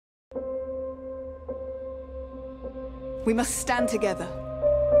We must stand together,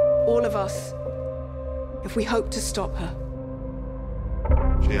 all of us, if we hope to stop her.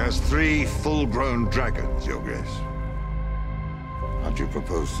 She has 3 full-grown dragons, Your Grace. How do you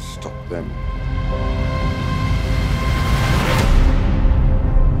propose to stop them?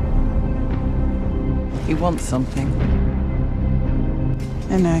 He wants something.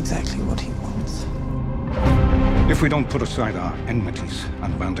 I know exactly what he wants. If we don't put aside our enmities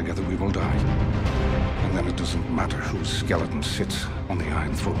and band together, we will die. And then it doesn't matter whose skeleton sits on the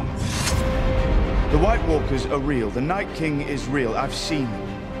Iron Throne. The White Walkers are real. The Night King is real. I've seen them.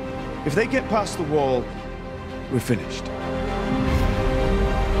 If they get past the wall, we're finished.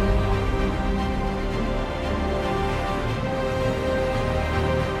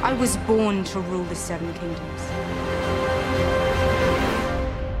 I was born to rule the 7 Kingdoms.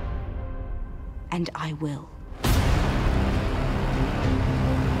 And I will.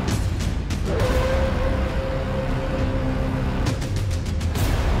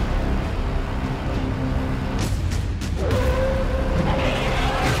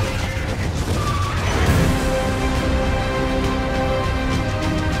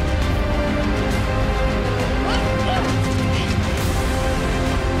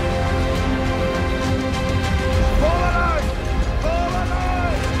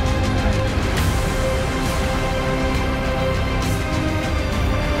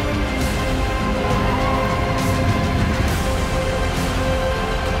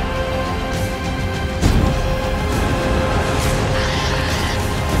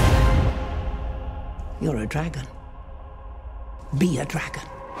 You're a dragon. Be a dragon.